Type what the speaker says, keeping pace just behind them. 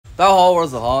大家好，我是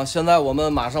子恒。现在我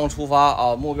们马上出发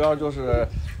啊，目标就是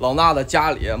老衲的家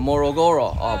里摩洛哥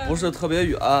啊，不是特别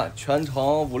远，全程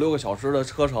5、6个小时的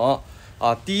车程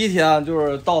啊。第一天就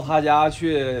是到他家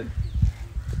去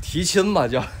提亲吧，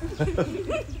叫。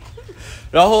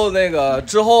然后那个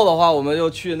之后的话，我们就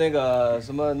去那个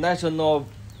什么 National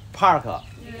Park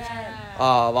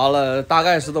啊，完了大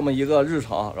概是这么一个日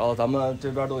程。然后咱们这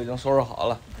边都已经收拾好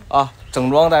了啊，整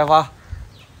装待发，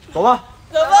走吧。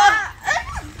走吧。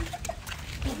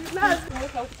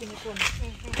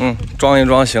装一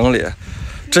装行李。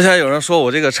之前有人说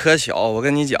我这个车小，我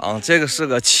跟你讲，这个是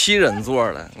个7人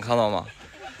座的，你看到吗？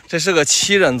这是个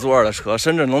7人座的车，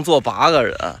甚至能坐8个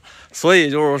人，所以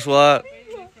就是说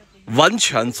完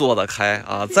全坐得开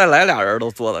啊！再来俩人都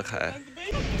坐得开。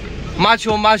马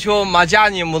丘马加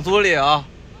尼姆祖里啊！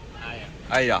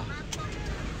哎呀！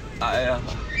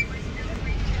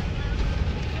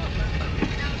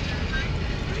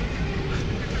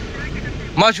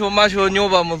马丘牛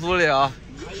巴木祖里啊！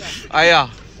哎呀，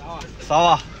啥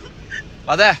哇？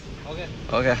把带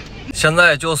OK。现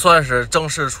在就算是正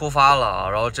式出发了啊，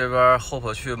然后这边后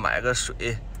坡去买个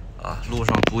水啊，路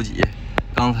上补给。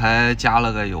刚才加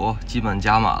了个油，基本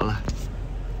加满了。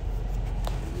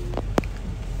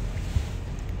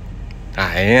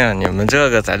哎呀，你们这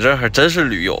个在这还真是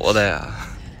旅游的呀！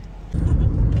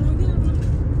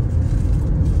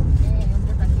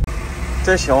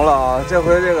这行了啊，这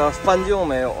回这个翻镜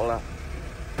没有了。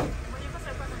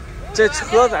这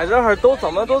车在这儿都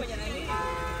怎么都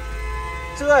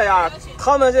这样？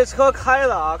他们这车开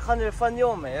的啊，看这翻镜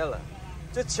没了。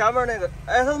这前面那个，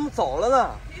哎，他怎么走了呢？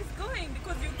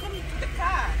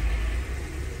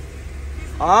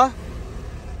啊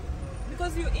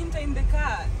 ？Because you enter in the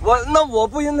car. 我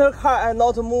不 enter car, I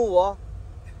not move.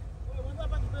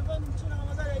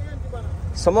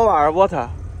 什么玩意儿 ？What?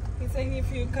 He's saying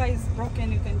if your car is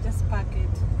broken, you can just park it.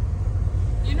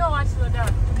 You know what, Yoda?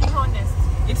 To be honest,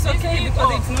 it's okay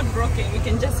because it's not broken. We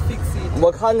can just fix it.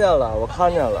 我看见了。People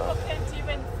can't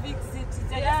even fix it.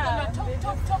 They're just gonna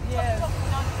talk, without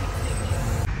fixing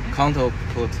it. Can't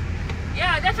put.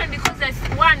 Yeah, that's right, because there's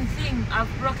one thing I've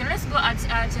broken. Let's go at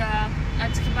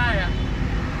Kibara.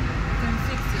 We can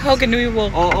fix it. How can we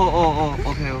walk?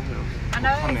 Okay.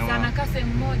 Anaweza anakaa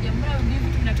sehemu moja, mbona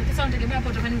vitu vinatokea, unategemea hapo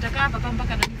utafanya nitakaa hapa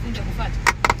mpaka na nifunje kufuata.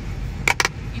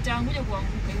 Itaanguja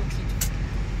kuanguka hiyo kitu.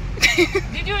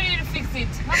 Did you really fix it?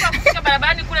 Hapa kufika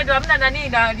barabarani kule ndio hamna nani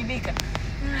inaharibika.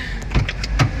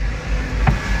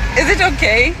 Is it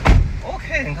okay?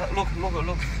 Okay, 你看 look.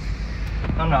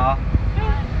 班长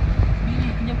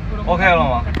OK 了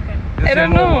吗 I don't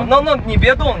know. No, 你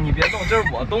别动，这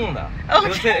是我动的。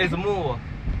You say it's move.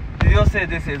 Did you say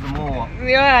this is move?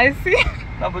 Yeah, I see.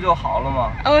 那不就好了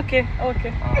吗 Okay.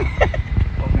 OK，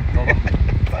 走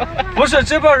吧。不是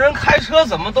这边人开车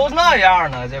怎么都那样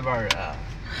呢？这边人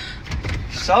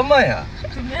什么呀？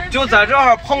就在这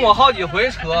儿碰过好几回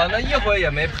车，那一回也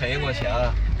没赔过钱。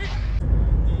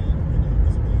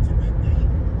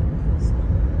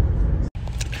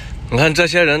你看这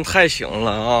些人太行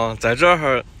了啊，在这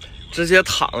儿直接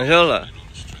躺下了。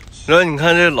然后你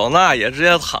看这老衲也直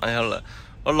接躺下了，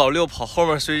我老六跑后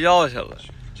面睡觉去了，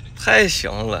太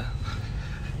行了。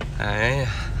哎呀，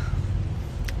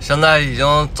现在已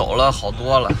经走了好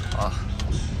多了啊，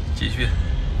继续。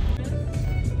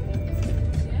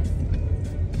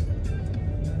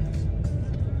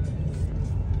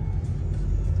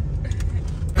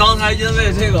刚才因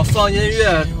为这个放音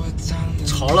乐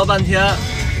吵了半天。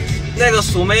那个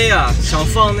苏梅呀想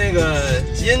放那个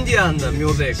印第安的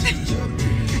music，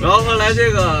 然后后来这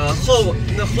个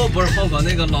不是后果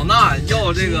那个老衲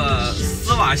要这个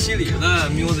斯瓦西里的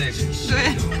music，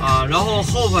 对啊，然后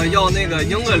后果要那个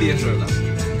英格利式的，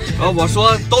然后我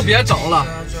说都别整了，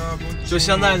就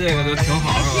现在这个就挺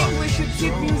好是吧？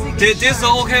 This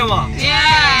OK 吗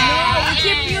Yeah. We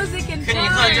keep music in 你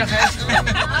看这还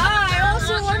I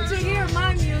also want to hear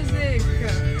my music.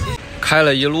 开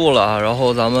了一路了啊，然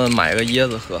后咱们买个椰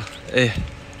子喝。哎，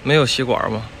没有吸管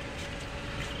吗？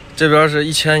这边是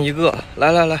1000一个，来。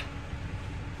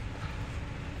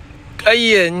哎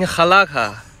呀，你哈拉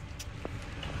卡，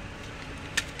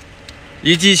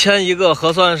一季1000一个，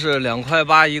核算是2.8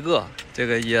块一个。这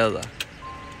个椰子，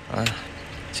啊，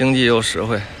经济又实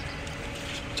惠，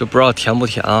就不知道甜不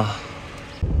甜啊。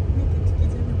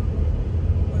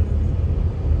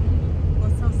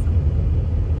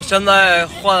现在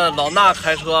换老衲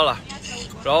开车了，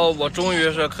然后我终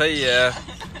于是可以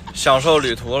享受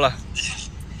旅途了。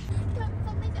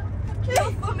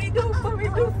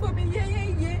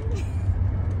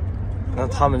那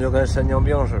他们就跟神经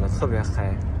病似的，特别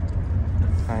嗨。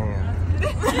哎呀，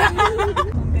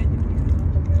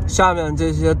下面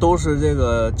这些都是这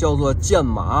个叫做箭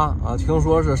麻啊，听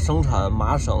说是生产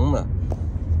麻绳的，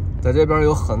在这边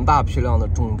有很大批量的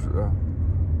种植，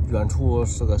远处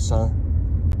是个山。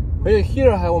而且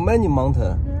here have many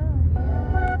mountain。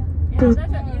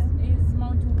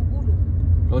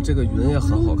然后这个云也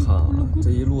很好看啊，这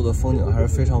一路的风景还是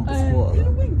非常不错的。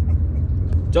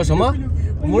叫什么？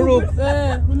摩鲁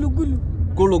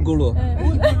咕噜咕噜。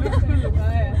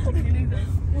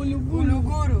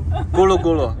咕噜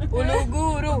咕噜，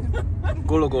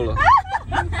咕噜咕噜。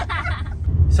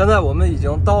现在我们已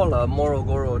经到了摩洛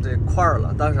哥肉这块儿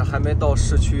了，但是还没到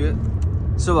市区，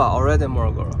是吧 ？Already 摩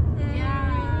洛哥肉。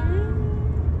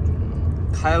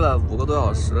开了5个多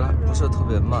小时，不是特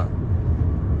别慢，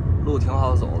路挺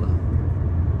好走的。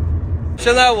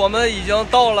现在我们已经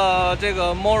到了这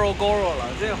个摩洛哥肉了，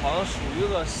这好像属于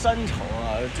个山城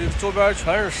啊，这周边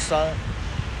全是山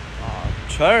啊，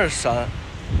全是山。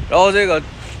然后这个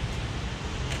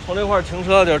从这块停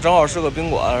车地正好是个宾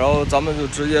馆，然后咱们就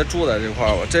直接住在这块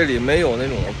儿吧。这里没有那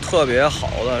种特别好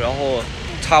的，然后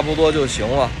差不多就行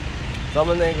了。咱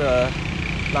们那个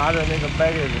拿着那个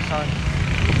baggage 上去。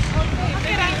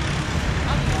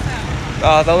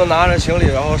啊，咱们拿着行李，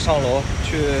然后上楼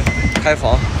去开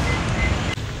房。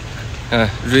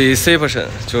reception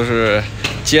就是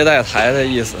接待台的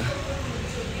意思。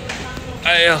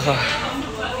哎呀呵。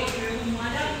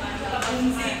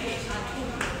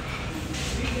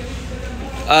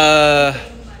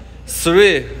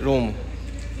3 room。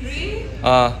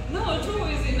啊。No, 2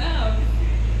 is enough.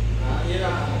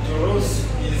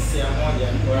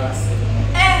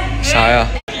啥呀？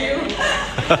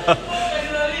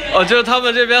哦，就是他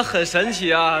们这边很神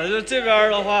奇啊！就这边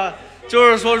的话，就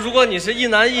是说，如果你是一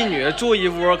男一女住一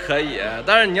屋可以，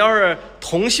但是你要是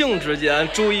同性之间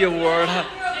住一屋，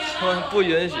他们不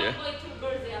允许。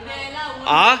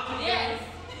啊？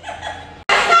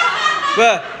不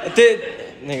，they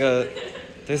那个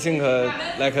they think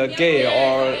like a gay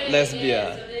or lesbian。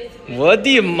我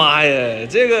的妈呀，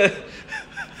这个。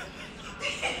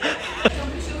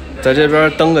在这边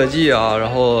登个记啊，然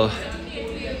后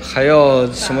还要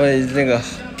什么那个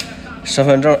身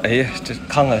份证，哎，这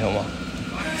看看行吗？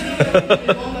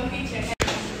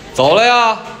走了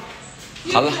呀，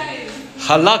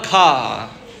哈拉卡。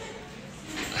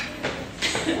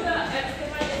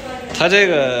它这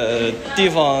个地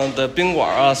方的宾馆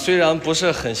啊，虽然不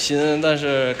是很新，但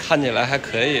是看起来还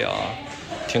可以啊，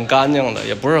挺干净的，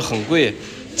也不是很贵，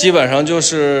基本上就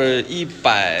是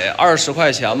120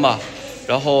块钱吧。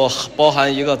然后包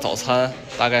含一个早餐，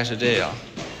大概是这样。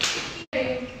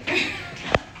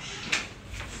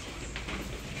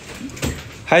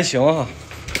还行啊。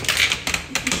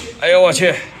哎呦我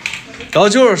去！然后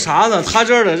就是啥呢？他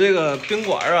这儿的这个宾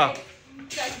馆啊，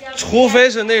除非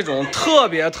是那种特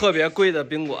别贵的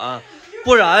宾馆，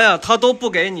不然呀，他都不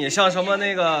给你像什么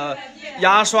那个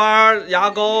牙刷、牙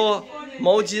膏、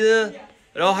毛巾，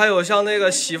然后还有像那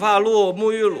个洗发露、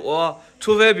沐浴乳。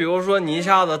除非比如说你一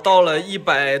下子到了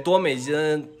$100多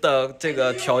的这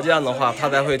个条件的话，他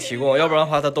才会提供，要不然的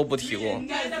话他都不提供。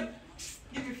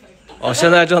哦，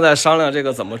现在正在商量这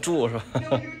个怎么住是吧？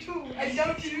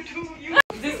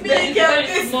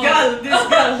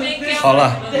好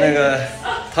了，那个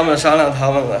他们商量他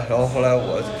们的，然后后来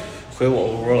我回我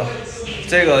屋了。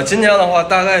这个今天的话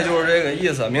大概就是这个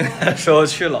意思。明天时候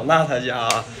去老衲他家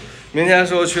啊，明天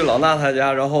时候去老衲他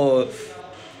家，然后。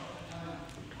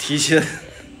提亲，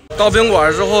到宾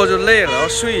馆之后就累了，要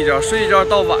睡一觉，睡一觉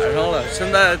到晚上了。现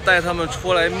在带他们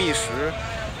出来觅食，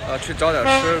去找点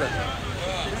吃的。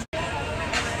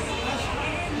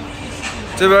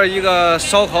这边一个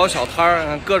烧烤小摊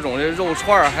儿，各种的肉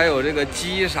串，还有这个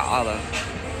鸡啥的。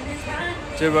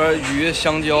这边鱼、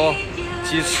香蕉、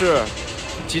鸡翅、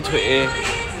鸡腿，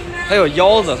还有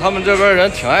腰子。他们这边人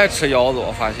挺爱吃腰子，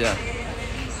我发现。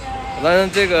咱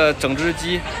这个整只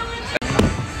鸡。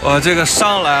我这个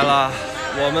上来了，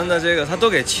我们的这个它都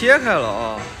给切开了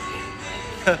啊，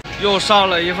又上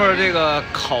了一份这个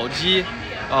烤鸡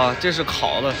啊，这是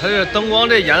烤的，它这灯光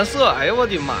这颜色，哎呦我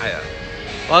的妈呀！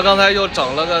完刚才又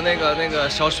整了个那个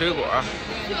小水果，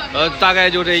大概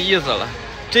就这意思了。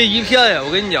这一片呀，我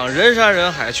跟你讲，人山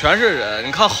人海，全是人。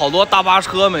你看好多大巴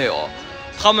车没有？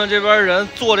他们这边人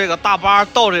坐这个大巴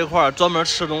到这块儿专门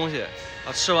吃东西啊，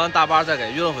吃完大巴再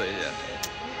给运回去，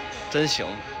真行。